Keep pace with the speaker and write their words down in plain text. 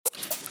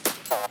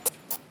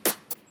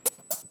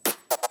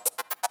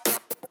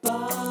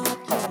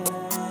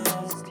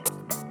Bobcast.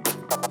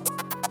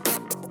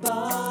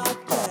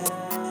 Bobcast.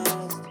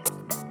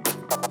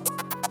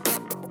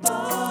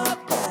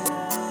 Bobcast.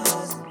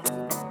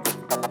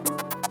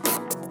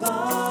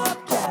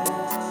 Bobcast.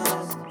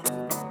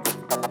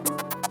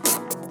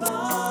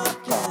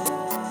 Bobcast.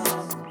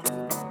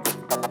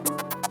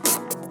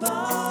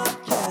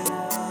 Bobcast.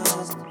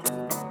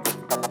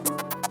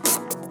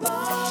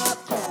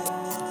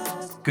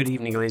 Bobcast. Good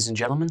evening, ladies and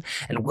gentlemen,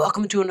 and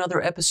welcome to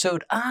another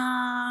episode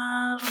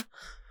of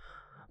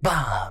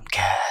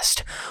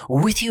Bobcast.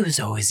 With you as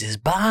always is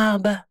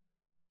Bob,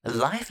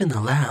 live in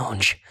the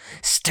lounge,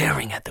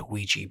 staring at the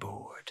Ouija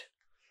board.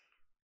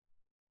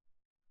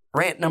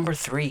 Rant number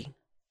 3,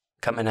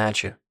 coming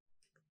at you.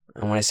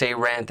 And when I say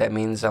rant, that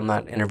means I'm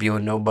not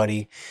interviewing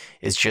nobody.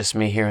 It's just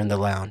me here in the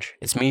lounge.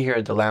 It's me here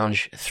at the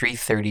lounge,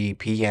 3:30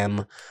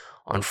 p.m.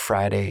 on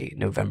Friday,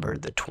 November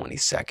the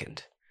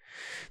 22nd.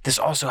 This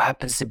also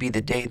happens to be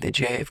the day that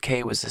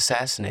JFK was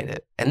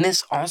assassinated. And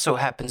this also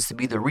happens to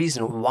be the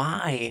reason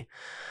why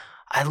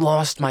I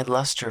lost my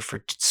luster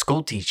for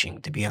school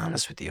teaching, to be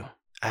honest with you.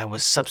 I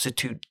was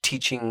substitute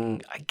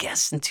teaching, I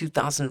guess, in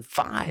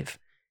 2005.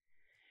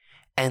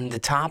 And the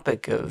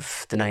topic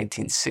of the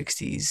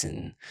 1960s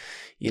and,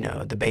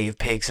 the Bay of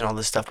Pigs and all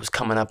this stuff was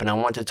coming up, and I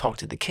wanted to talk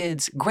to the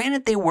kids.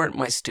 Granted, they weren't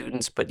my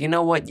students, but you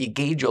know what? You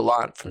gauge a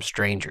lot from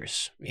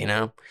strangers,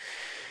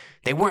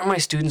 They weren't my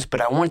students, but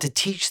I wanted to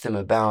teach them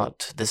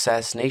about the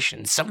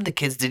assassination. Some of the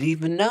kids didn't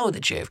even know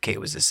that JFK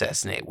was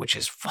assassinated, which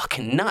is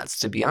fucking nuts,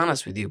 to be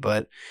honest with you,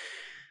 but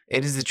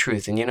it is the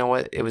truth. And you know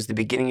what? It was the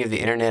beginning of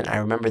the internet. I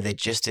remember they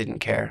just didn't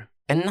care.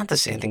 And not to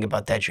say anything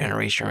about that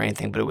generation or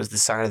anything, but it was the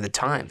sign of the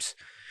times.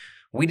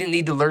 We didn't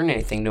need to learn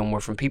anything no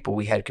more from people.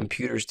 We had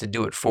computers to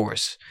do it for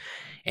us.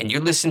 And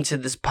you're listening to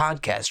this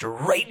podcast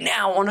right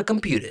now on a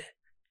computer.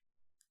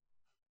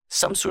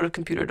 Some sort of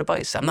computer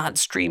device. I'm not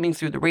streaming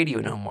through the radio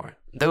no more.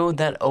 Though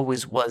that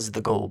always was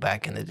the goal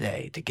back in the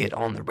day, to get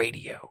on the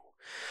radio.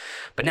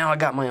 But now I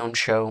got my own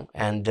show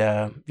and,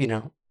 I'm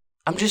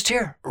just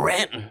here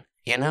ranting,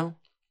 All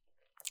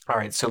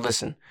right, so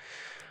listen.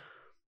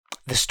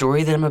 The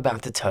story that I'm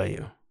about to tell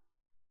you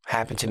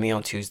happened to me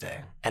on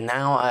Tuesday. And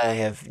now I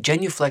have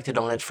genuflected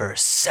on it for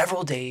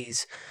several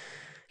days,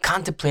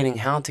 contemplating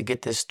how to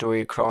get this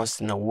story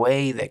across in a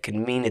way that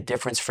can mean a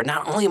difference for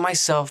not only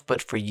myself,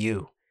 but for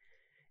you.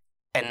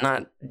 And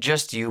not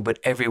just you, but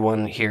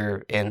everyone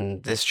here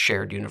in this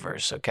shared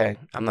universe, okay?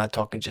 I'm not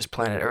talking just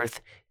planet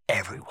Earth.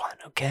 Everyone,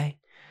 okay?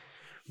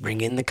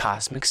 Bring in the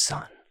cosmic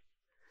sun.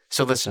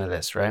 So listen to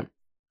this, right?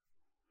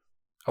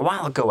 A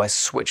while ago, I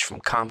switched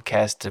from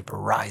Comcast to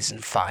Verizon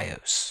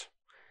Fios.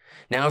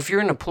 Now, if you're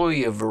an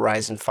employee of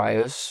Verizon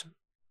Fios,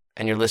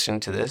 and you're listening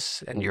to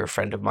this, and you're a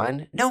friend of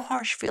mine, no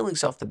harsh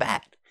feelings off the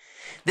bat.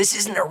 This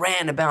isn't a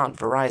rant about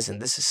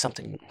Verizon. This is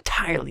something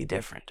entirely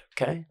different,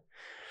 okay?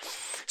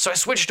 So I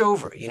switched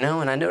over,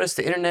 and I noticed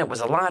the internet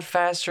was a lot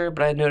faster,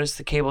 but I noticed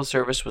the cable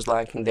service was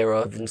lacking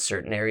thereof in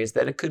certain areas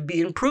that it could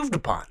be improved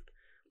upon.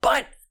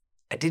 But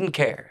I didn't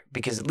care,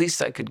 because at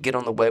least I could get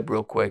on the web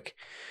real quick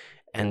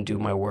and do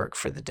my work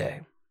for the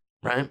day,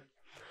 right?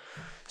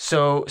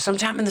 So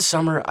sometime in the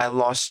summer, I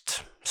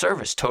lost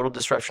service, total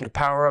disruption of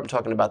power. I'm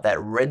talking about that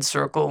red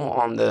circle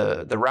on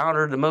the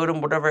router, the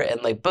modem, whatever,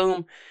 and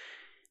boom,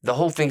 the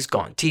whole thing's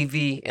gone.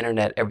 TV,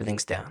 internet,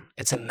 everything's down.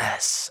 It's a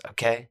mess,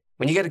 okay?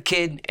 When you get a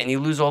kid and you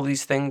lose all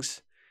these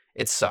things,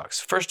 it sucks.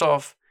 First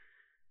off,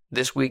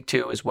 this week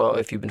too as well,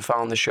 if you've been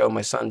following the show,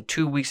 my son,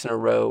 2 weeks in a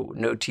row,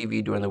 no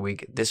TV during the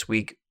week. This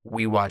week,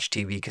 we watched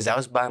TV because I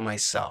was by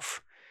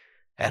myself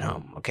at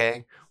home,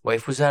 okay?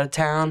 Wife was out of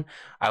town.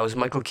 I was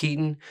Michael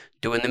Keaton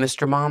doing the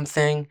Mr. Mom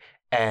thing.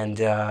 And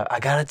I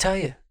gotta tell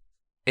you,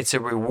 it's a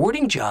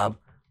rewarding job,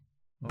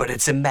 but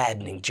it's a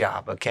maddening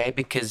job, okay?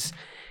 Because,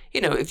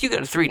 if you got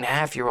a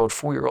 3.5-year-old,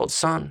 4-year-old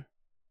son,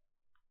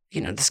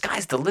 the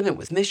sky's the limit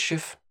with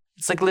mischief.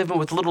 It's like living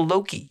with little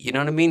Loki, you know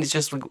what I mean? It's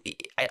just,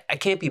 I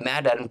can't be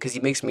mad at him because he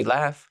makes me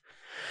laugh.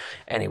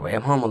 Anyway,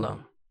 I'm home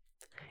alone.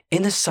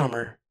 In the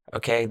summer,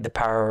 okay, the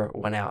power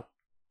went out.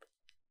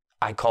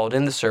 I called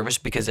in the service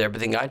because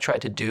everything I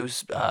tried to do,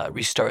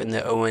 restarting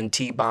the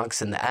ONT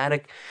box in the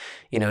attic,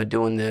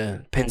 doing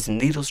the pins and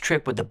needles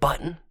trick with the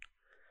button,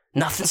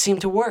 nothing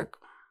seemed to work.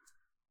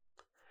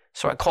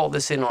 So I called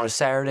this in on a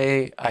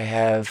Saturday. I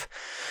have...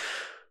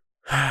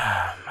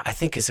 I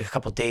think it's a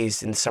couple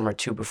days in the summer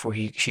too before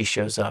she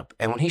shows up.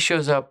 And when he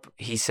shows up,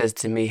 he says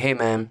to me, "Hey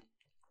man,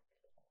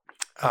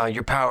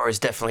 your power is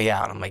definitely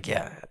out." I'm like,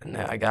 "Yeah,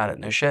 no, I got it,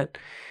 no shit."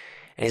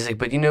 And he's like,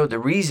 "But the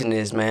reason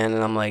is, man."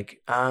 And I'm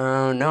like,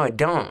 "No, I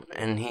don't."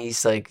 And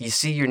he's like, "You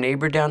see your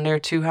neighbor down there,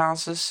 2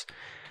 houses?"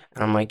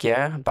 And I'm like,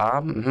 "Yeah,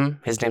 Bob.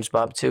 His name's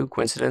Bob too.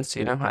 Coincidence,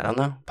 I don't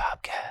know.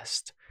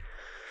 Bobcast."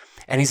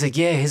 And he's like,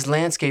 "Yeah, his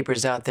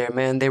landscapers out there,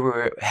 man, they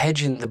were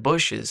hedging the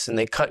bushes and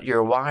they cut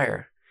your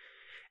wire."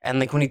 And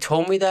when he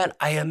told me that,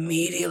 I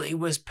immediately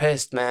was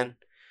pissed, man.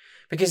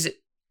 Because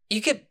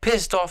you get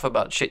pissed off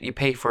about shit you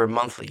pay for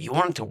monthly. You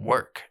want it to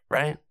work,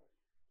 right?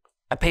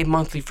 I pay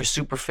monthly for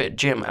Superfit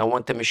Gym. I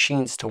want the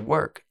machines to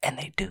work, and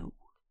they do.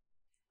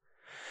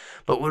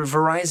 But with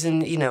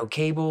Verizon,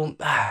 cable,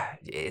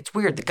 it's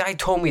weird. The guy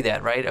told me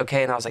that, right?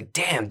 Okay, and I was like,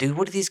 damn, dude,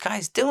 what are these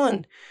guys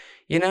doing?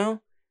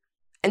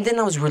 And then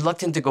I was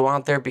reluctant to go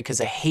out there because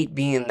I hate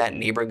being that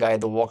neighbor guy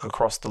to walk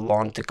across the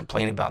lawn to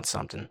complain about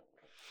something.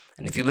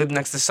 And if you live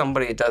next to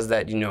somebody that does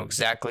that, you know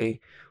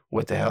exactly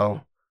what the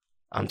hell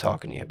I'm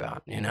talking to you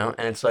about, And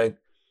it's like,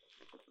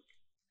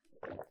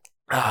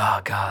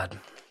 oh, God.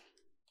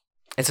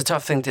 It's a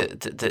tough thing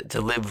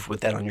to live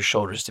with that on your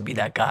shoulders, to be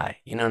that guy.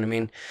 You know what I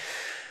mean?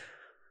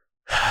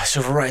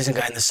 So Verizon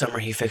guy in the summer,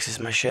 he fixes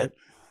my shit.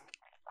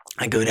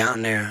 I go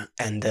down there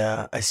and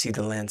I see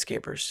the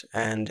landscapers.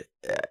 And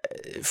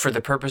for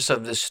the purpose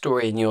of this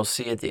story, and you'll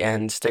see at the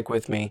end, stick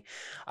with me,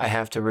 I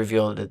have to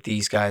reveal that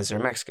these guys are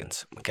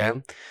Mexicans,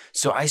 okay?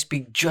 So I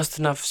speak just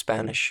enough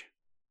Spanish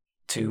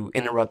to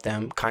interrupt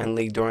them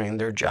kindly during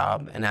their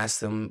job and ask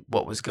them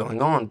what was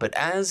going on. But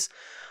as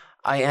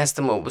I asked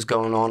them what was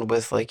going on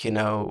with, the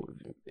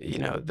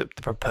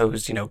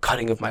proposed,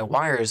 cutting of my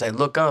wires, I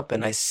look up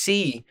and I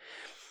see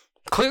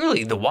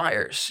clearly the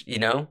wires,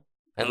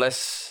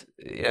 unless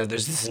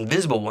there's this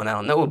invisible one I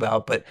don't know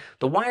about, but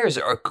the wires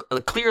are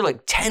clear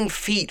like 10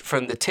 feet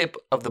from the tip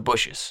of the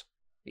bushes,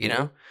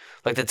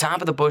 like the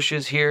top of the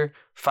bushes here,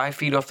 5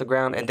 feet off the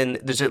ground, and then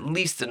there's at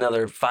least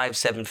another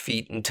 5-7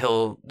 feet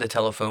until the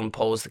telephone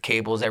poles, the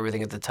cables,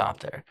 everything at the top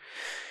there.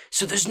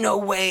 So there's no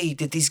way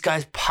that these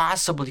guys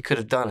possibly could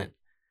have done it.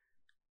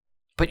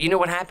 But you know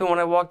what happened when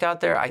I walked out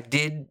there? I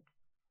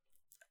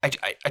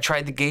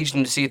tried to gauge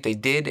them to see if they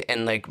did,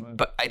 and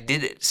but I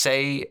did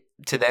say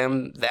to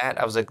them that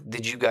I was like,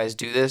 "Did you guys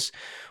do this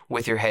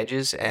with your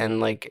hedges?"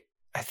 And I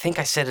think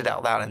I said it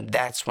out loud, and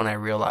that's when I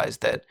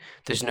realized that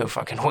there's no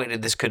fucking way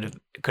that this could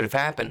have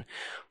happened.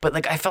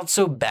 But I felt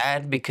so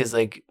bad because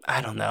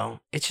I don't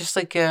know, it's just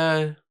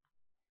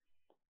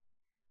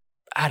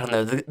I don't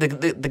know,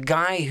 the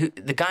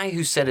guy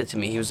who said it to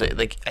me, he was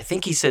like I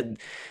think he said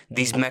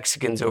these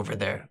Mexicans over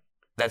there.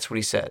 That's what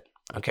he said.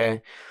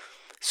 Okay,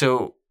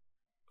 so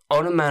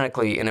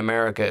automatically in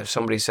America, if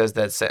somebody says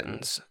that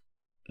sentence,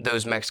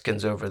 those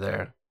Mexicans over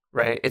there,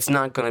 right? It's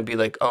not going to be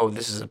like, oh,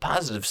 this is a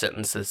positive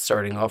sentence that's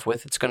starting off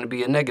with. It's going to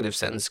be a negative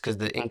sentence because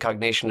the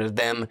incognation of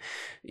them,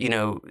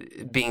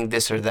 being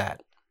this or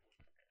that.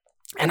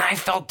 And I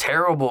felt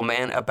terrible,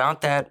 man,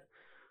 about that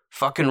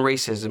fucking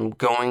racism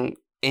going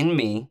in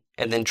me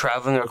and then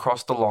traveling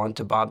across the lawn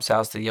to Bob's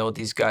house to yell at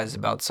these guys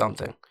about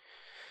something.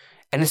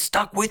 And it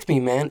stuck with me,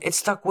 man. It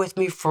stuck with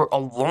me for a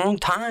long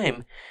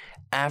time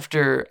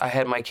after I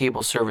had my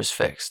cable service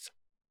fixed.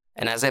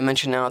 And as I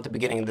mentioned now at the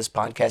beginning of this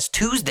podcast,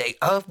 Tuesday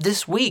of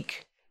this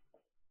week,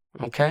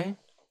 okay,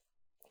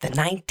 the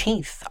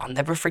 19th, I'll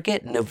never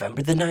forget,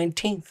 November the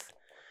 19th,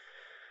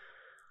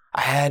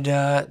 I had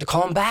to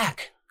call him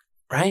back,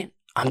 right?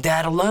 I'm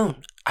dad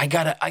alone. I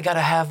gotta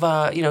have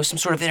some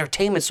sort of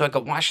entertainment so I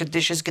can wash the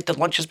dishes, get the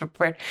lunches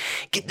prepared,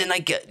 get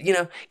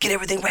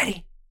everything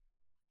ready.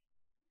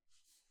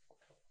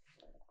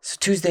 So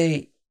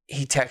Tuesday,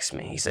 he texts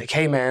me. He's like,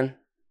 "Hey, man,"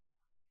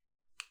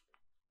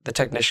 the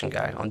technician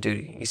guy on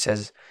duty. He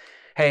says,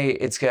 "Hey,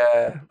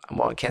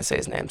 I can't say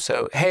his name.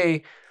 So,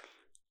 hey,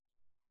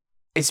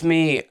 it's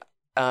me.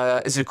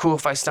 Is it cool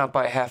if I stop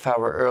by a half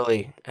hour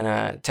early?" And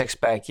I text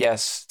back,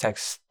 yes.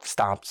 Text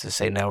stops to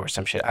say no or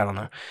some shit. I don't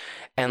know.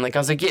 And I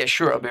was like, "Yeah,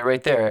 sure. I'll be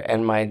right there."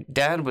 And my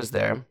dad was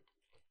there.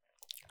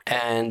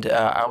 And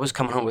I was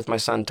coming home with my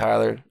son,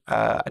 Tyler.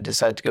 I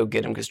decided to go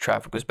get him because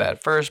traffic was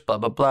bad first, blah,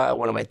 blah, blah. I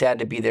wanted my dad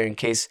to be there in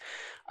case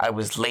I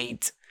was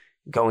late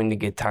going to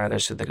get Tyler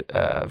so the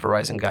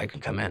Verizon guy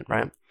could come in,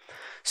 right?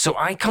 So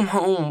I come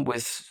home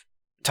with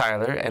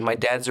Tyler, and my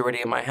dad's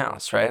already in my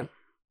house, right?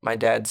 My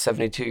dad's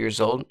 72 years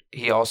old.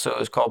 He also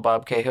is called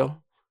Bob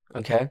Cahill,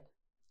 okay?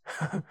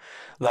 A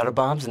lot of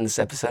Bobs in this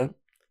episode.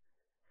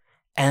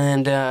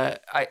 And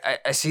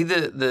I see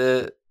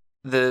the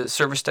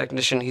service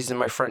technician. He's in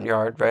my front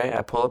yard, right?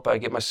 I pull up, I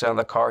get my son out of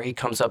the car. He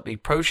comes up, he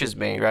approaches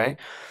me, right?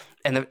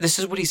 And this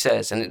is what he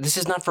says. And this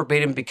is not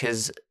verbatim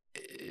because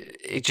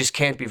it just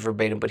can't be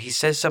verbatim, but he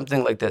says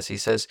something like this. He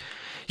says,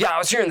 "Yeah, I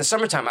was here in the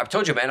summertime. I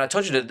told you, man. I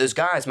told you that those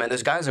guys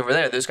over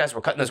there, those guys were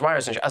cutting those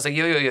wires." And I was like,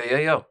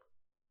 yo.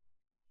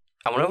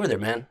 I went over there,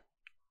 man.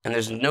 And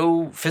there's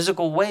no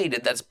physical way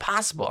that that's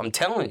possible. I'm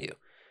telling you.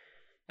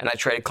 And I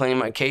tried to claim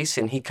my case,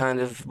 and he kind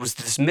of was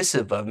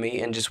dismissive of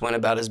me and just went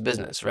about his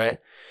business, right?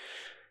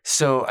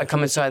 So I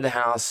come inside the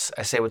house.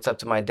 I say what's up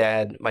to my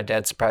dad. My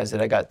dad's surprised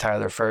that I got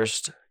Tyler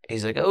first.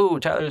 He's like, "Oh,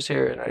 Tyler's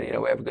here,"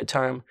 and we have a good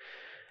time.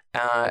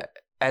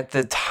 At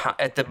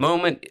the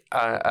moment,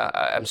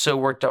 I'm so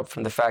worked up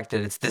from the fact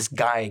that it's this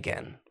guy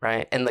again,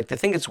 right? And the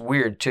thing that's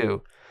weird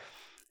too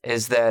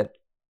is that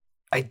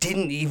I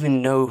didn't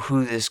even know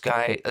who this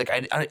guy.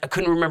 I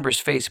couldn't remember his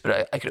face,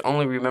 but I could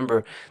only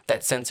remember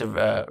that sense of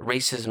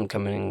racism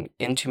coming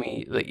into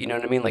me. You know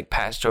what I mean?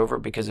 Passed over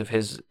because of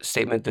his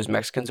statement. There's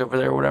Mexicans over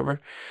there or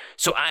whatever.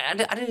 So I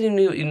didn't even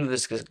know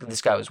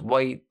this guy was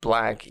white,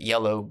 black,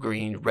 yellow,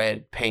 green,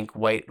 red, pink,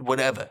 white,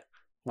 whatever.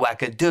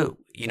 Wackadoo.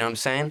 You know what I'm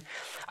saying?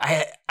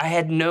 I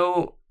had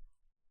no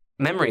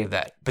memory of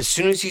that. But as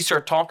soon as he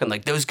started talking,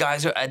 like those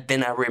guys,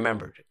 then I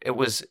remembered. It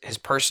was his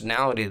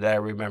personality that I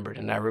remembered.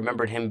 And I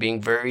remembered him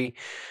being very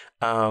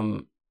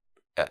in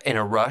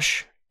a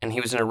rush. And he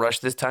was in a rush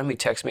this time. He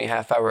texted me a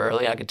half hour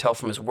early. I could tell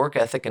from his work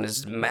ethic and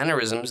his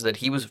mannerisms that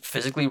he was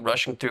physically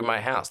rushing through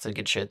my house to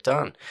get shit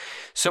done.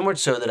 So much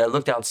so that I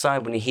looked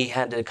outside when he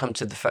had to come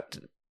to the fact,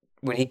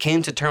 when he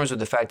came to terms with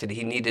the fact that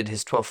he needed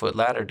his 12-foot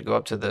ladder to go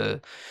up to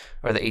the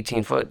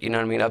 18-foot, you know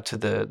what I mean, up to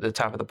the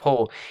top of the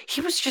pole.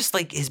 He was just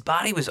like, his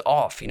body was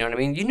off, you know what I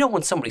mean? You know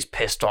when somebody's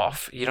pissed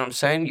off, you know what I'm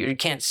saying? You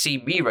can't see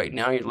me right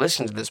now, you're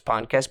listening to this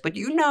podcast, but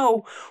you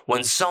know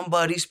when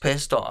somebody's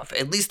pissed off.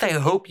 At least I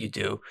hope you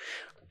do.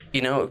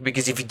 You know,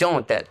 because if you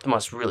don't, that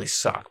must really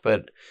suck.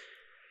 But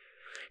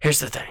here's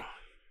the thing.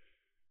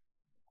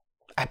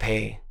 I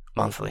pay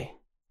monthly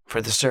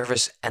for the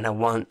service, and I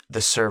want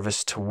the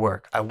service to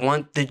work. I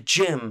want the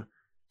gym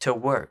to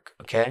work,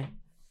 okay?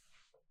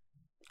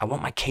 I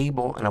want my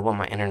cable and I want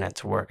my internet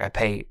to work. I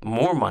pay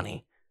more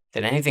money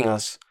than anything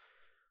else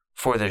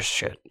for this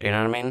shit. You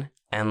know what I mean?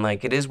 And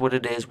like, it is what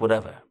it is,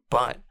 whatever.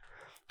 But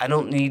I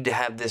don't need to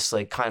have this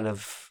like kind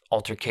of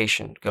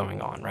altercation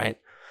going on, right?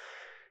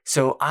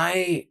 So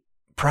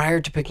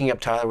prior to picking up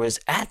Tyler, was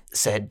at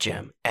said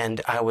gym,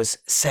 and I was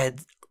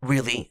said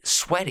really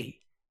sweaty.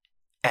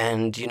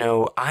 And, you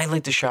know, I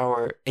like to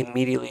shower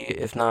immediately,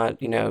 if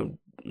not, you know,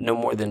 no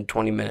more than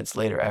 20 minutes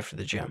later after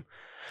the gym.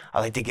 I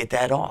like to get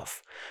that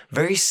off.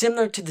 Very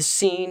similar to the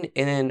scene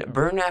in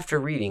Burn After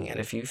Reading. And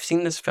if you've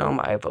seen this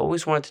film, I've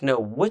always wanted to know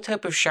what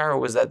type of shower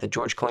was that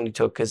George Clooney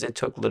took, because it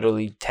took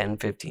literally 10,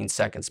 15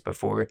 seconds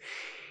before,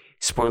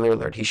 spoiler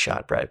alert, he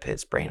shot Brad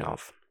Pitt's brain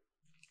off.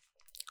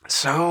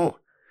 So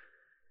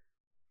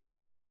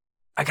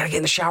I gotta get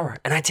in the shower,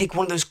 and I take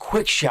one of those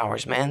quick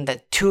showers, man,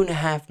 that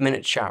 2.5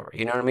 minute shower,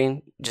 you know what I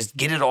mean? Just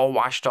get it all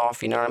washed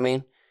off, you know what I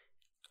mean?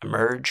 I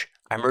merge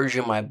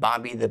in my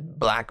Bobby the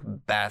Black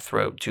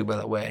bathrobe too, by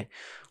the way,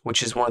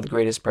 which is one of the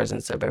greatest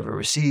presents I've ever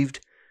received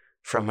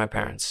from my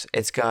parents.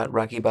 It's got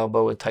Rocky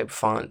Balboa type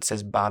font, it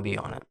says Bobby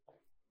on it.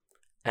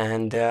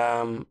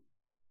 And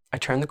I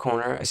turn the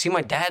corner. I see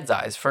my dad's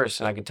eyes first,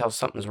 and I can tell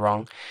something's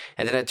wrong.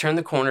 And then I turn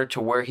the corner to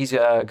where he's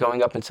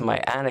going up into my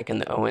attic in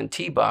the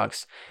ONT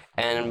box,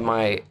 and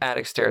my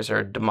attic stairs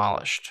are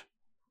demolished,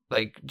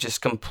 like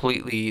just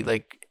completely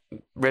like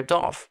ripped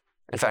off.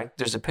 In fact,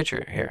 there's a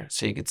picture here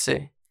so you could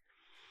see.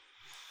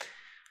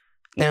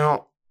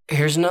 Now,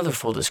 here's another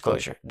full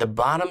disclosure. The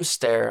bottom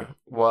stair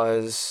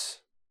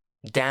was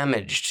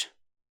damaged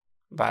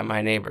by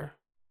my neighbor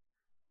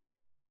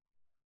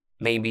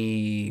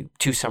maybe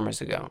 2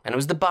 summers ago, and it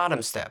was the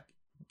bottom step.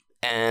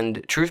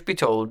 And truth be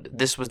told,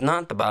 this was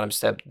not the bottom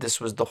step. This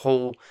was the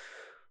whole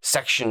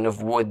section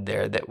of wood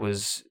there that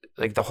was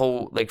like the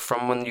whole, like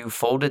from when you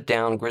fold it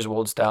down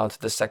Griswold style to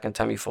the second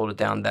time you fold it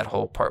down, that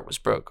whole part was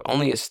broke.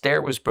 Only a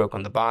stair was broke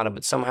on the bottom,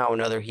 but somehow or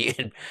another he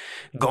had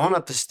gone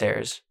up the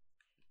stairs,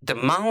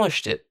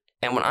 demolished it,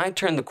 and when I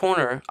turn the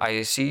corner,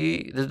 I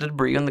see the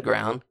debris on the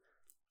ground.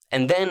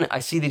 And then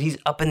I see that he's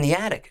up in the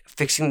attic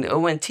fixing the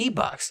ONT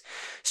box.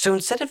 So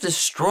instead of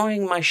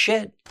destroying my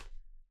shit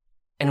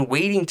and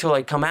waiting till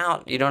I come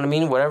out, you know what I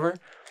mean, whatever,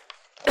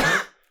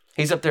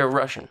 he's up there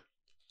rushing.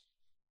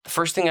 The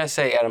first thing I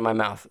say out of my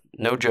mouth,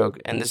 no joke,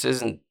 and this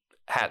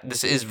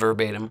is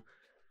verbatim.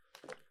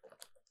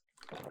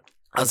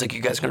 I was like,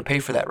 you guys are going to pay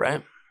for that,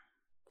 right?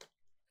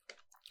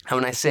 And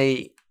when I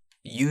say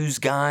use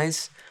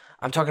guys,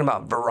 I'm talking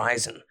about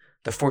Verizon,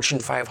 the Fortune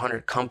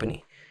 500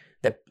 company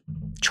that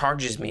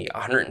charges me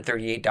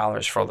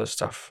 $138 for all this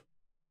stuff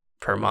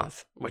per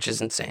month, which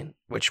is insane,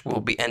 which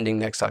will be ending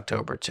next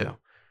October too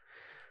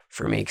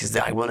for me, because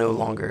I will no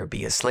longer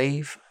be a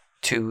slave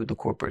to the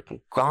corporate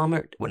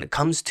conglomerate when it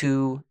comes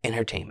to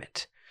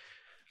entertainment.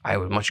 I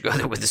would much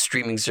rather with the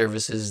streaming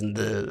services and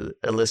the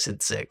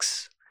illicit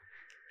sex.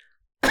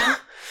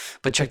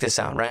 But check this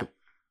out, right?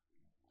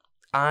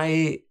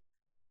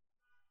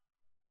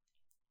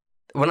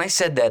 When I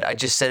said that, I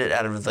just said it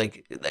out of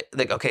like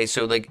okay,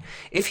 so like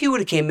if he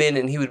would have came in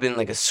and he would have been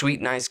like a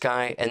sweet, nice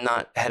guy and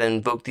not had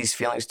invoked these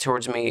feelings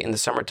towards me in the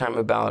summertime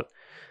about,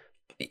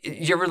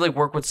 you ever like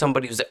work with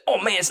somebody who's like,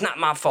 oh man, it's not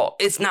my fault.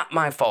 It's not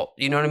my fault.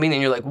 You know what I mean?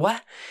 And you're like,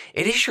 what?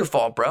 It is your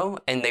fault, bro.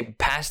 And they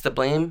pass the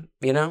blame,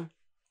 you know?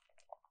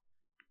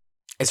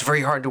 It's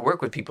very hard to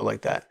work with people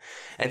like that.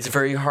 And it's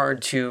very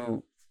hard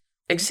to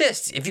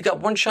exist. If you got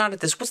one shot at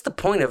this, what's the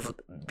point of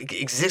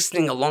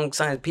existing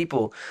alongside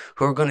people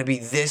who are going to be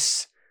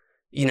this,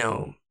 you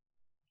know,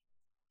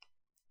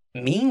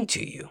 mean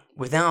to you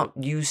without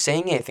you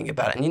saying anything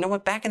about it? And you know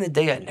what? Back in the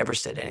day, I never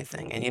said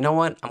anything. And you know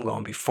what? I'm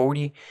going to be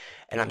 40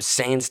 and I'm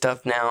saying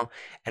stuff now,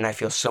 and I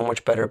feel so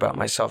much better about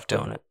myself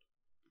doing it.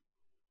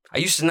 I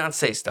used to not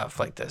say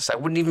stuff like this. I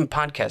wouldn't even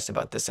podcast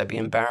about this. I'd be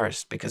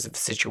embarrassed because of the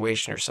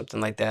situation or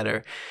something like that,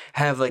 or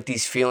have like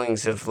these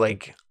feelings of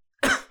like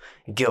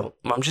guilt.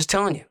 Well, I'm just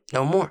telling you,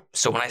 no more.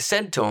 So when I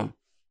said to him,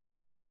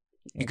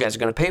 you guys are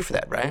going to pay for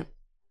that, right?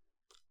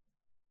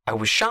 I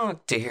was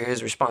shocked to hear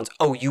his response.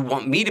 Oh, you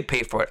want me to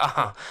pay for it?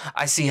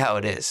 I see how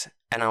it is.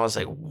 And I was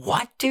like,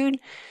 what, dude?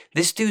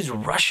 This dude's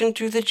rushing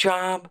through the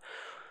job,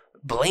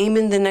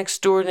 blaming the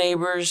next door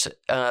neighbors,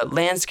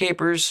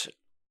 landscapers,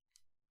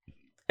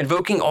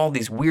 invoking all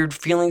these weird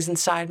feelings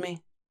inside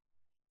me.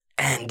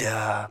 And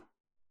I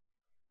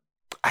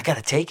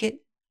gotta take it.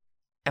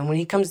 And when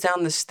he comes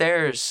down the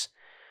stairs,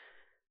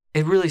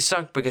 it really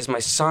sucked because my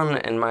son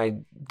and my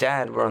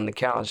dad were on the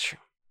couch.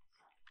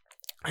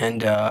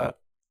 And it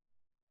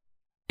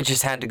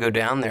just had to go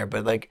down there.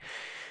 But like,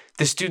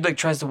 this dude like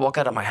tries to walk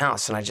out of my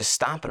house and I just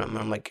stop him. And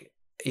I'm like,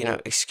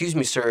 excuse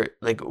me, sir,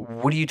 like,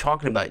 what are you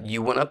talking about?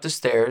 You went up the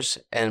stairs,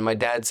 and my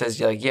dad says,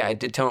 yeah, I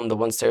did tell him the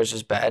one stairs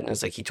was bad. And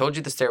it's like, he told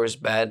you the stair was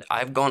bad.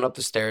 I've gone up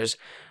the stairs.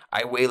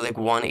 I weigh like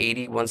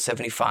 180,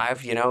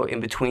 175,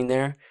 in between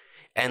there.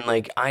 And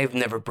like, I've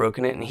never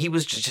broken it. And he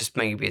was just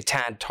maybe a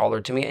tad taller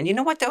to me. And you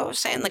know what though? I was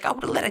saying, like, I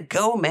would have let it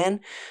go,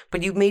 man.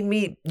 But you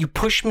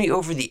pushed me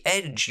over the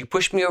edge. You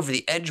pushed me over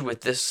the edge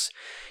with this,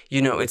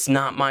 it's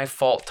not my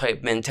fault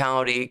type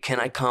mentality. Can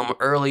I come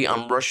early?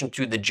 I'm rushing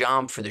through the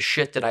job for the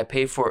shit that I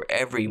pay for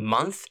every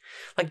month.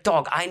 Like,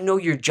 dog, I know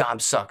your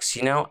job sucks,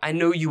 I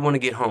know you want to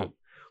get home.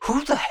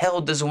 Who the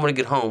hell doesn't want to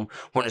get home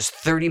when there's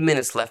 30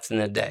 minutes left in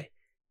the day?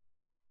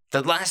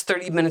 The last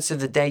 30 minutes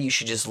of the day, you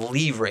should just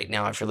leave right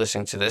now if you're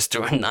listening to this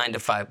during a 9 to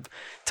 5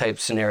 type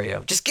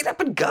scenario. Just get up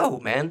and go,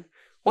 man.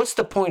 What's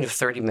the point of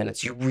 30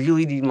 minutes? You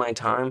really need my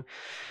time?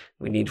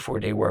 We need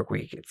 4-day work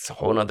week. It's a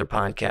whole nother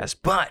podcast.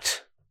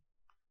 But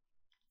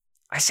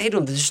I say to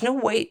him, there's no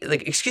way,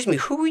 like, excuse me,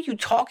 who are you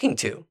talking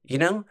to?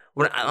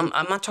 When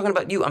I'm not talking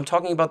about you. I'm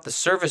talking about the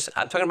service.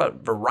 I'm talking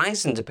about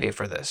Verizon to pay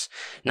for this,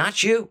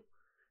 not you.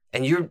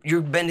 And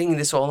you're bending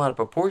this all out of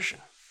proportion.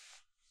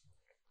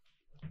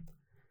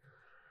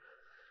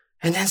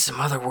 And then some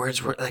other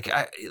words were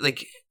I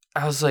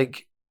was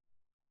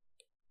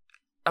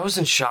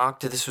in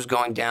shock that this was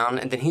going down.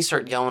 And then he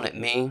started yelling at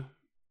me,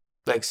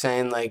 like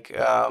saying like,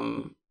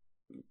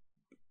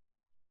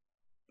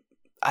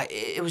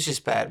 it was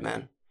just bad,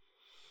 man.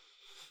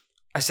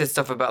 I said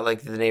stuff about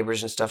like the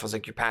neighbors and stuff. I was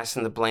like, you're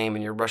passing the blame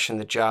and you're rushing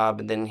the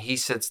job. And then he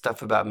said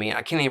stuff about me.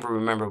 I can't even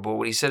remember, but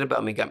what he said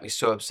about me got me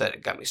so upset.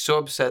 It got me so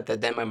upset that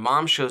then my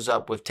mom shows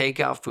up with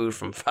takeout food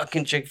from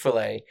fucking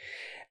Chick-fil-A,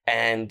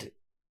 and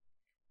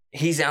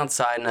he's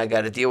outside and I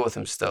got to deal with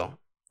him still,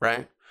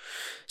 right?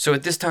 So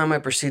at this time, I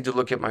proceed to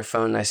look at my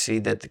phone and I see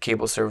that the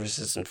cable service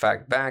is in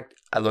fact back.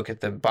 I look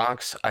at the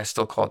box. I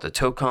still call it the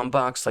Tocom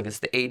box, like it's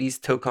the 80s.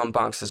 Tocom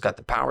box has got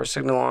the power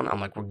signal on. I'm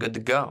like, we're good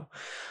to go.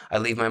 I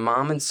leave my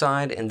mom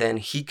inside, and then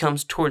he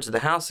comes towards the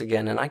house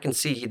again, and I can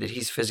see that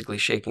he's physically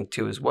shaking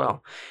too as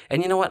well.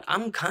 And you know what?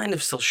 I'm kind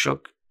of still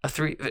shook a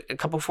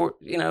couple 4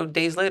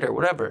 days later,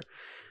 whatever.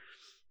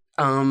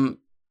 But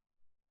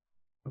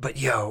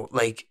yo,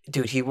 like,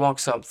 dude, he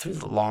walks up through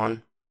the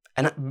lawn.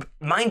 And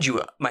mind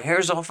you, my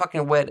hair's all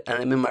fucking wet, and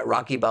I'm in my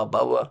Rocky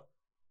Balboa,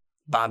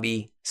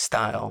 Bobby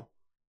style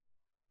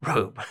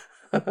robe.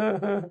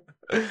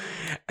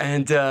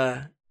 And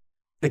the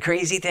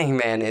crazy thing,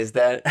 man, is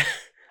that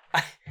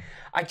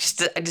I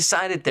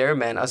decided there,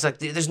 man. I was like,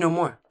 there's no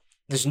more.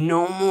 There's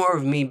no more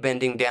of me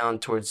bending down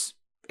towards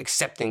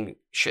accepting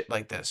shit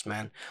like this,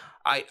 man.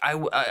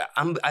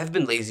 I've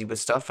been lazy with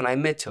stuff, and I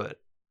admit to it.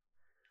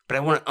 But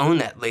I want to own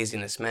that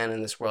laziness, man,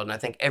 in this world, and I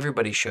think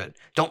everybody should.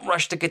 Don't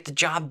rush to get the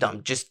job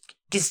done. Just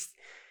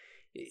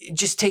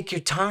take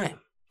your time,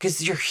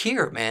 because you're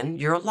here, man.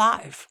 You're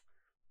alive.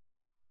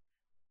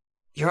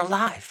 You're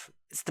alive.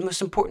 It's the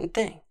most important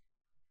thing.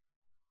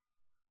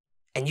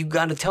 And you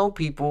got to tell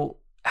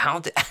people how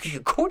to act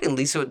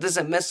accordingly so it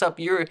doesn't mess up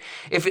your...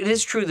 If it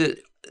is true that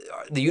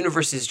the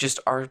universe is just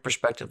our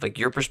perspective, like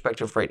your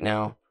perspective right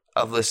now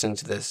of listening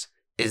to this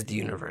is the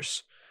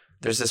universe.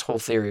 There's this whole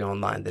theory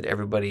online that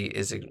everybody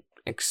is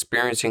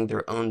experiencing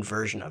their own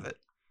version of it.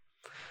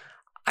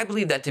 I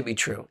believe that to be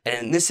true.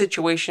 And in this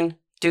situation,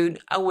 dude,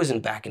 I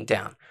wasn't backing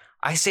down.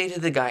 I say to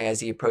the guy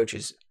as he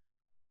approaches,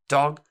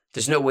 dog,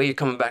 there's no way you're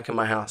coming back in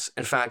my house.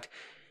 In fact,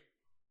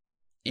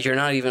 you're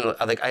not even,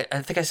 like,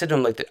 I think I said to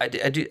him, like, I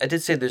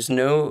did say there's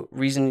no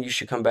reason you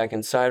should come back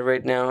inside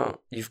right now.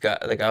 You've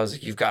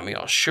got me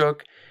all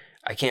shook.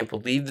 I can't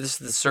believe this is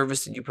the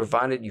service that you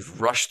provided.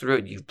 You've rushed through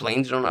it. You've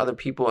blamed it on other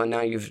people, and now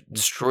you've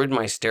destroyed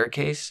my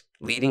staircase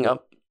leading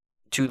up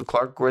to the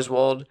Clark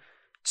Griswold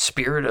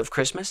spirit of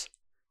Christmas.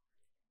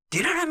 Do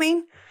you know what I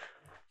mean?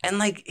 And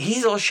like,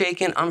 he's all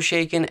shaking, I'm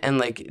shaking, and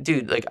like,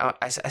 dude, like,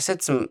 I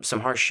said some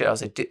harsh shit. I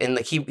was like, dude, and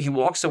like, he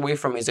walks away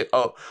from me. He's like,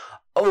 oh,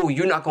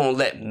 you're not gonna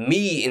let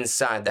me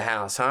inside the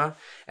house, huh?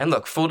 And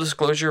look, full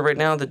disclosure, right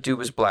now, the dude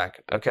was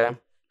black, okay?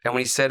 And when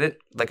he said it,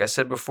 like I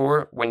said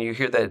before, when you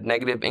hear that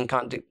negative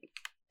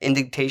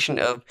indication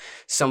of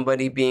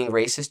somebody being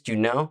racist,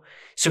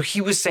 so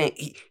he was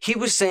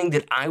saying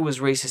that I was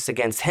racist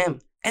against him.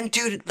 And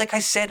dude, like I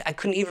said, I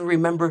couldn't even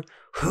remember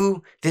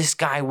who this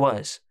guy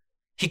was.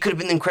 He could have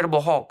been the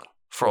Incredible Hulk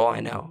for all I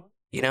know,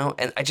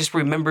 and I just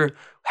remember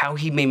how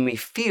he made me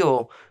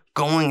feel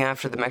going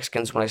after the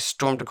Mexicans when I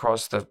stormed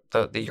across the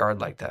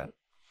yard like that.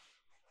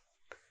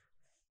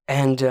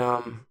 And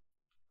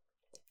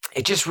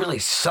it just really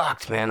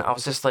sucked, man. I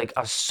was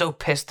so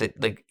pissed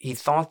that like he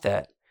thought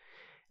that.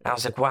 And I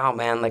was like, wow,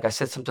 man, like I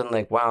said something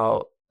like,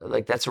 wow,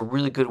 Like, that's a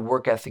really good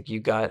work ethic you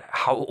got.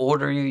 How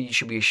old are you? You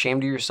should be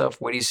ashamed of yourself.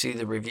 Where do you see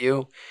the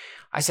review?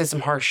 I said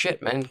some harsh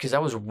shit, man, because I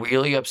was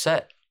really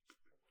upset.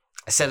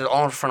 I said it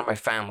all in front of my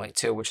family,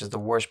 too, which is the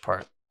worst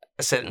part.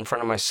 I said it in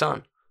front of my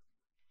son.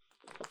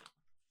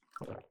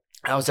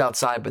 I was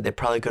outside, but they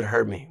probably could have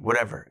heard me.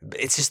 Whatever.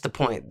 It's just the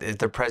point.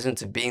 The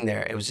presence of being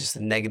there, it was just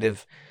a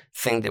negative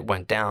thing that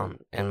went down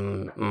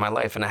in my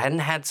life. And I hadn't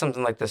had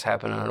something like this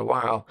happen in a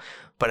while,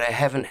 but I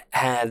haven't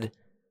had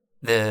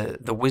the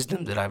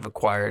wisdom that I've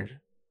acquired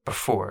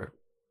before.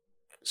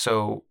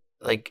 So,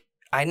 like,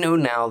 I know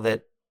now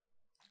that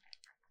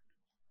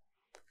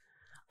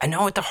I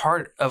know at the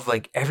heart of,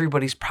 like,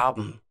 everybody's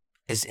problem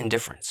is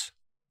indifference.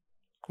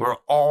 We're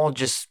all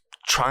just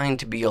trying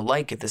to be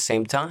alike at the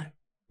same time.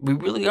 We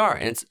really are.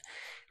 And it's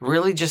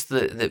really just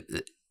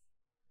the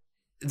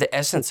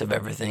essence of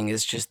everything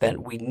is just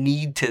that we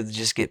need to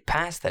just get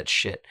past that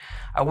shit.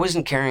 I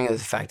wasn't caring of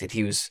the fact that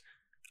he was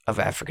of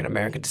African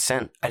American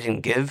descent. I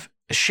didn't give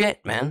a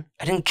shit, man.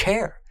 I didn't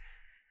care.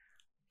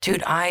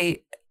 Dude,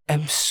 I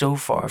am so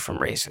far from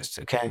racist,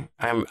 okay?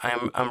 I'm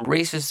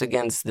racist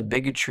against the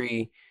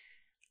bigotry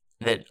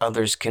that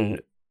others can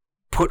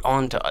put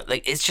onto,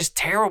 like, it's just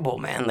terrible,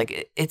 man.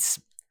 Like, it's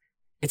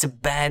a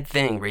bad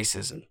thing,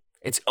 racism.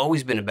 It's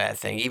always been a bad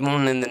thing.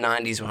 Even in the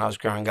 90s when I was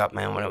growing up,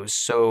 man, when it was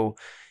so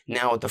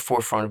now at the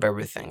forefront of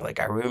everything. Like,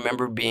 I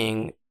remember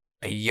being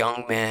a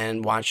young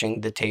man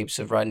watching the tapes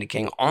of Rodney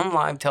King on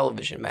live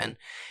television, man.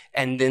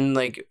 And then,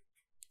 like,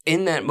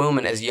 in that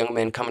moment as a young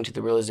man coming to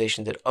the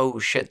realization that, oh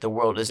shit, the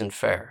world isn't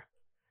fair.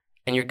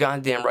 And you're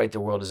goddamn right, the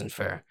world isn't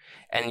fair.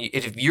 And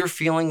if you're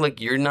feeling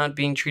like you're not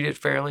being treated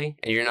fairly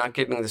and you're not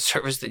getting the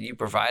service that you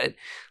provided,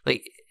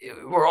 like,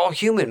 we're all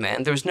human,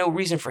 man. There was no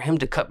reason for him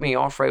to cut me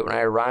off right when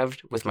I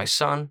arrived with my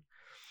son,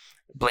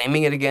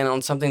 blaming it again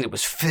on something that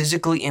was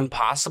physically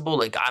impossible.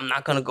 Like, I'm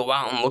not going to go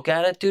out and look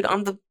at it. Dude,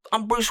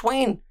 I'm Bruce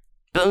Wayne,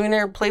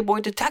 billionaire playboy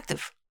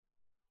detective.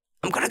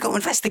 I'm going to go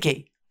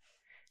investigate.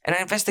 And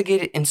I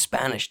investigated in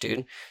Spanish,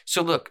 dude.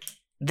 So look,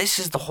 this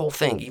is the whole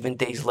thing, even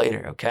days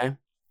later, okay?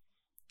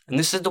 And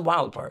this is the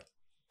wild part.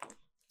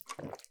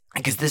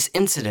 Because this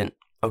incident,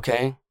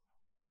 okay,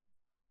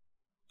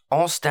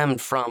 all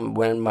stemmed from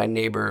when my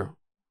neighbor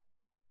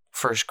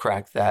first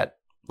cracked that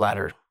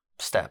ladder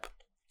step.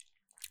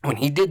 When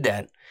he did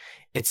that,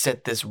 it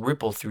set this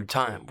ripple through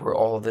time where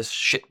all of this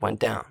shit went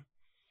down.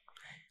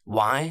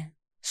 Why?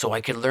 So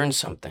I could learn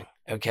something,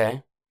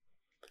 okay?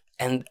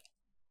 And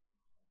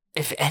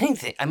if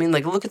anything, I mean,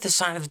 like, look at the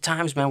sign of the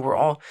times, man. We're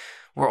all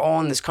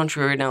in this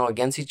country right now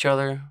against each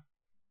other.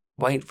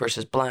 White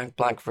versus black,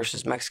 black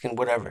versus Mexican,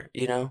 whatever,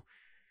 you know?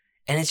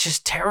 And it's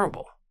just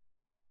terrible.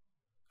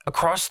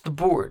 Across the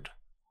board,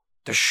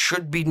 there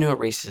should be no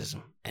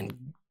racism.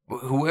 And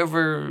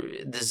whoever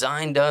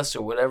designed us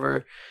or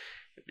whatever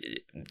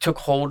took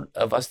hold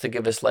of us to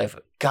give us life,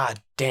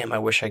 god damn, I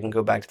wish I can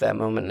go back to that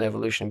moment in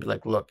evolution and be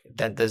like, look,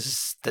 that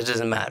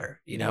doesn't matter.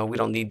 You know, we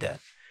don't need that.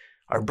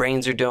 Our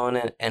brains are doing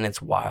it, and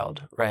it's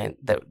wild, right?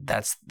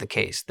 That's the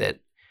case, that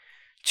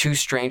two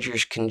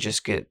strangers can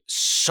just get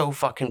so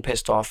fucking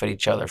pissed off at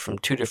each other from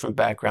two different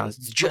backgrounds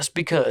just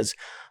because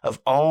of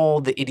all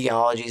the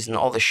ideologies and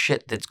all the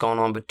shit that's gone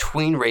on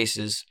between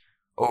races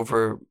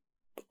over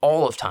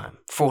all of time,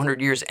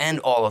 400 years and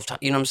all of time.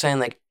 You know what I'm saying?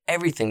 Like,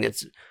 everything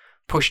that's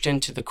pushed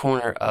into the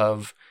corner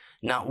of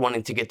not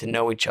wanting to get to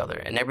know each other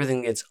and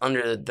everything that's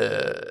under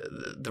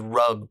the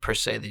rug, per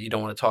se, that you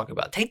don't want to talk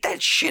about. Take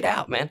that shit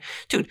out, man.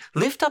 Dude,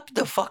 lift up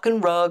the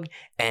fucking rug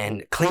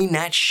and clean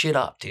that shit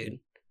up, dude.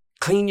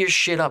 Clean your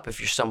shit up if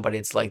you're somebody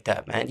that's like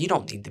that, man. You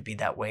don't need to be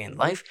that way in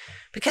life.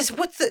 Because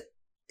what's the,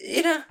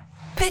 you know,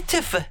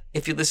 pitiful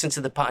if you listen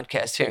to the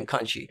podcast here in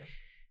country.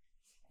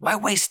 Why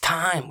waste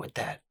time with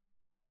that?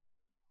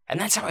 And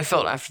that's how I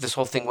felt after this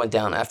whole thing went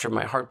down, after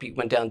my heartbeat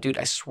went down. Dude,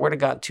 I swear to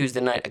God, Tuesday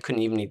night, I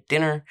couldn't even eat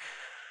dinner.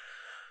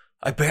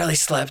 I barely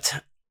slept.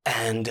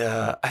 And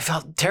I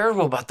felt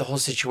terrible about the whole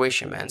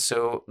situation, man.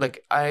 So,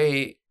 like,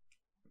 I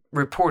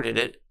reported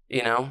it,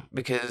 you know,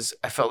 because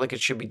I felt like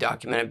it should be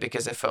documented,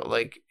 because I felt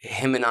like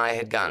him and I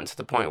had gotten to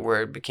the point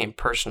where it became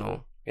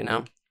personal, you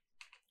know?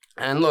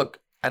 And look,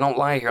 I don't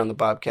lie here on the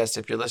Bobcast.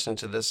 If you're listening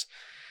to this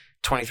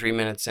 23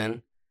 minutes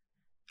in,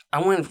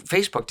 I went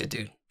Facebook to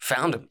dude,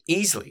 found him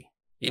easily.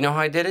 You know how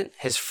I did it?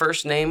 His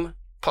first name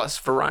plus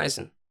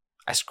Verizon.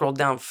 I scrolled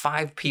down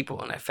 5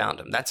 people and I found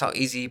him. That's how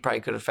easy he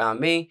probably could have found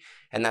me,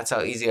 and that's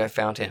how easy I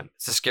found him.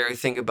 It's the scary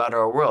thing about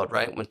our world,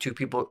 right? When two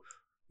people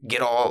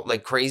get all,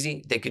 like,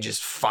 crazy, they could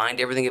just find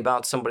everything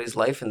about somebody's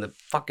life in the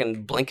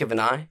fucking blink of an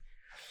eye.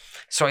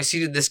 So I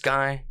see that this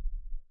guy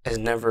has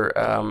never,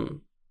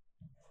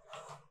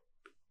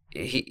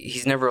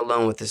 he's never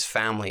alone with his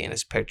family in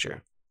his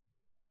picture.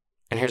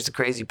 And here's the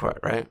crazy part,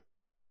 right?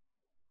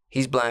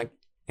 He's black,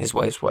 his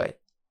wife's white.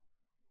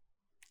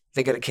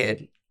 They got a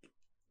kid.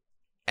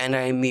 And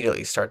I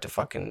immediately start to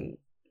fucking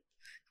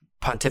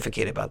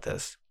pontificate about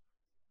this.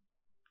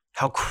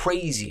 How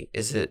crazy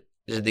is it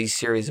that these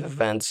series of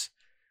events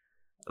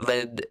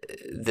led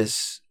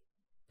this,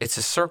 it's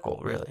a circle,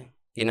 really,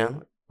 you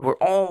know? We're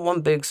all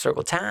one big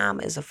circle.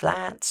 Time is a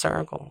flat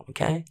circle,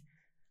 okay?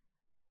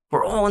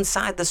 We're all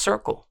inside the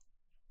circle.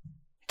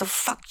 The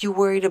fuck you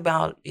worried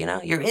about?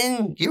 You're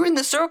in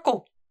the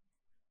circle.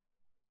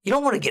 You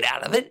don't want to get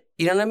out of it.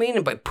 You know what I mean?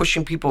 And by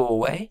pushing people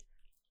away.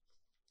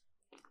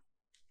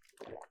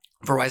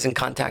 Verizon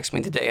contacts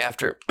me the day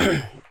after.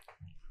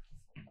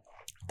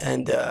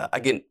 And I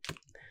get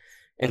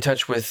in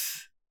touch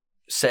with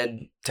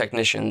said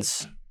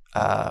technician's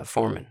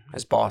foreman,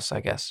 his boss,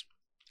 I guess.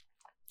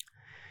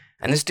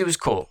 And this dude was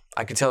cool.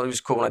 I could tell he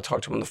was cool when I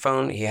talked to him on the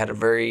phone. He had a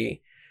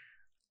very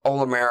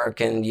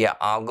all-American, yeah,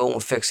 I'll go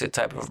and fix it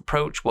type of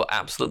approach. We'll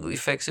absolutely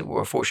fix it.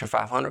 We're a Fortune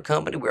 500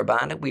 company. We're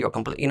buying it. We are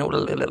complete,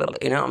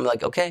 I'm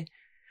like, okay,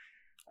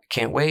 I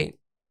can't wait.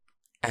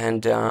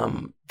 And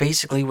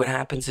basically what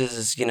happens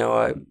is,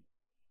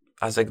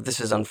 I was like, this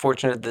is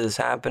unfortunate that this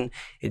happened.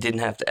 It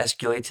didn't have to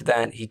escalate to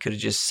that. He could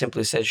have just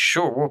simply said,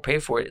 sure, we'll pay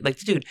for it. Like,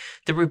 dude,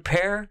 the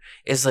repair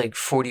is like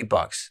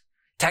 $40.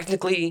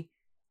 Technically,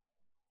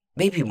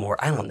 maybe more.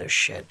 I don't know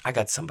shit. I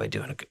got somebody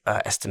doing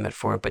an estimate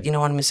for it. But you know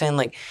what I'm saying?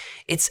 Like,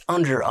 it's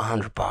under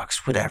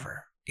 $100,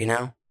 whatever,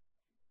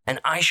 And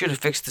I should have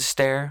fixed the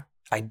stair.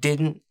 I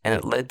didn't, and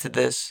it led to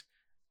this.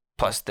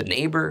 Plus the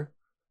neighbor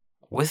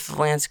with the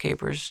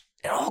landscapers.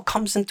 It all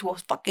comes into a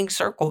fucking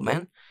circle,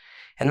 man.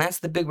 And that's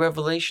the big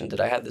revelation that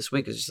I had this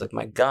week. Is just like,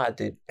 my God,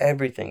 dude,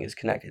 everything is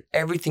connected.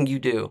 Everything you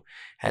do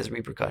has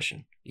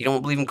repercussion. You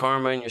don't believe in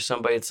karma and you're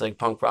somebody that's like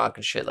punk rock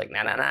and shit. Like,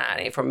 nah, it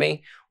ain't from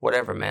me.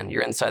 Whatever, man.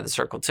 You're inside the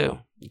circle too.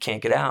 You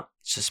can't get out.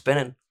 It's just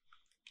spinning.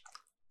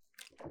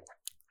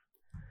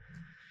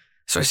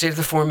 So I say to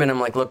the foreman,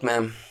 I'm like, look,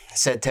 man, I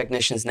said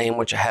technician's name,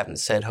 which I haven't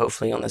said,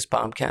 hopefully, on this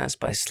Bobcast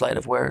by sleight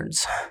of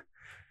words.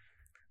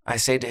 I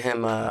say to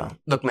him,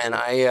 look, man,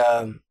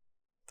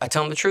 I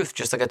tell him the truth,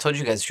 just like I told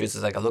you guys the truth.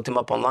 It's like, I looked him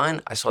up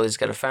online. I saw he's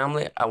got a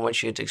family. I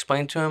want you to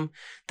explain to him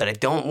that I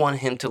don't want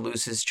him to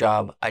lose his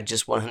job. I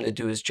just want him to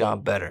do his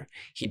job better.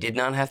 He did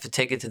not have to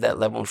take it to that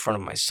level in front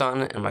of my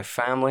son and my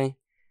family,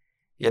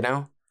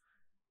 And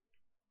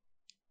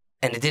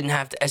it didn't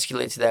have to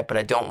escalate to that, but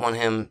I don't want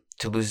him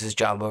to lose his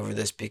job over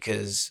this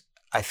because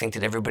I think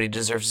that everybody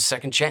deserves a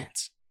second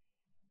chance.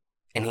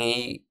 And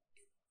he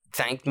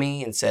thanked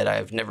me and said,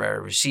 I've never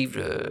received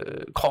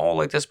a call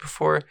like this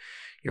before.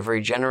 You're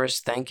very generous.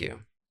 Thank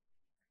you.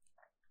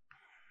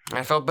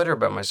 I felt better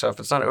about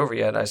myself. It's not over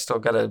yet. I still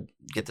got to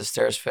get the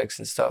stairs fixed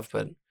and stuff,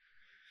 but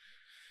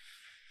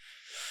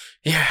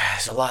yeah,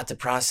 there's a lot to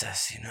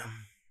process,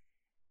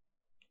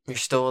 You're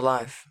still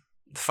alive.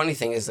 The funny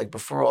thing is, like,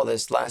 before all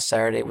this, last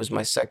Saturday was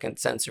my second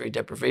sensory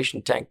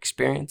deprivation tank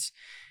experience,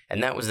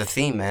 and that was the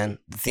theme, man.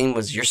 The theme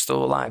was, you're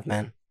still alive,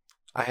 man.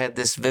 I had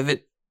this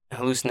vivid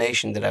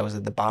hallucination that I was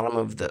at the bottom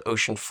of the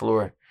ocean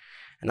floor,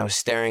 and I was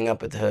staring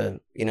up at the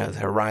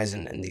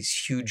horizon, and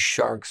these huge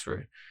sharks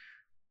were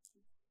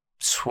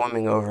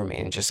swimming over me,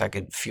 and just I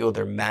could feel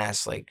their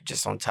mass, like,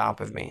 just on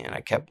top of me. And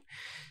I kept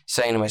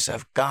saying to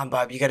myself, God,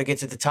 Bob, you got to get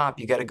to the top.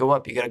 You got to go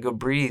up. You got to go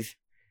breathe.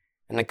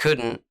 And I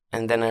couldn't.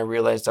 And then I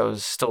realized I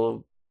was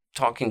still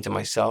talking to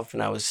myself,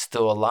 and I was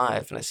still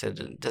alive. And I said,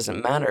 it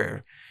doesn't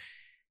matter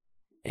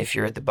if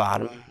you're at the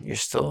bottom. You're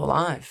still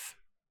alive,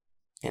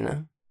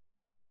 Just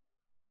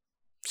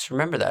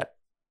remember that.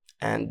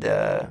 And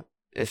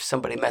if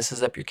somebody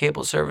messes up your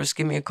cable service,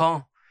 give me a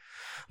call.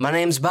 My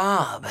name's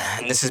Bob,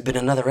 and this has been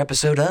another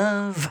episode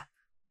of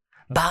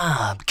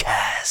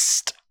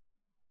Bobcast.